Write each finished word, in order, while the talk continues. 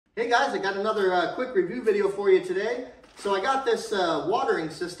Hey guys, I got another quick review video for you today. So I got this watering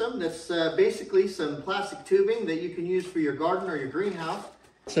system that's basically some plastic tubing that you can use for your garden or your greenhouse.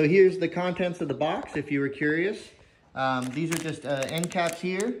 So here's the contents of the box if you were curious. These are just end caps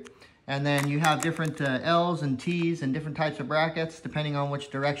here, and then you have different L's and T's and different types of brackets depending on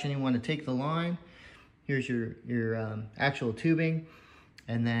which direction you want to take the line. Here's your actual tubing,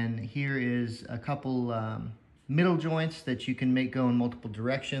 and then here is a couple middle joints that you can make go in multiple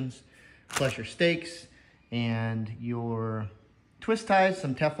directions, plus your stakes and your twist ties,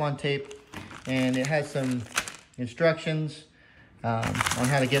 some Teflon tape, and it has some instructions on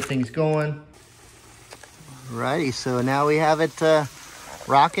how to get things going. Alrighty, so now we have it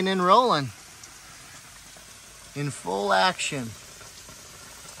rocking and rolling in full action.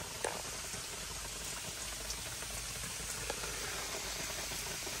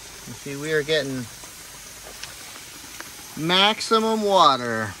 You see, we are getting maximum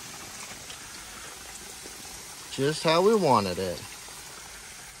water, just how we wanted it.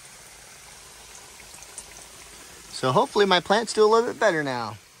 So hopefully my plants do a little bit better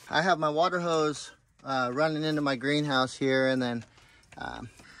now. I have my water hose running into my greenhouse here, and then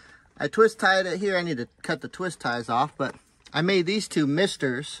I twist tied it here. I need to cut the twist ties off, but I made these two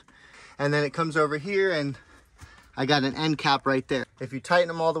misters, and then it comes over here and I got an end cap right there. If you tighten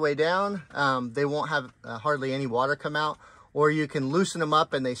them all the way down, they won't have hardly any water come out, or you can loosen them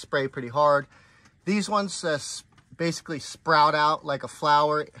up and they spray pretty hard. These ones basically sprout out like a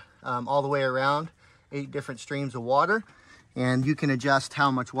flower all the way around, 8 different streams of water, and you can adjust how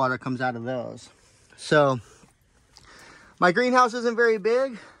much water comes out of those. So my greenhouse isn't very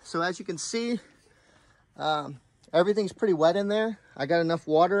big, so as you can see, everything's pretty wet in there. I got enough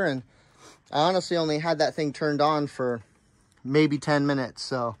water, and I honestly only had that thing turned on for maybe 10 minutes,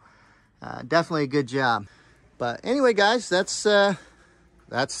 so definitely a good job. But anyway, guys, that's the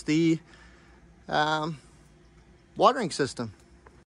watering system.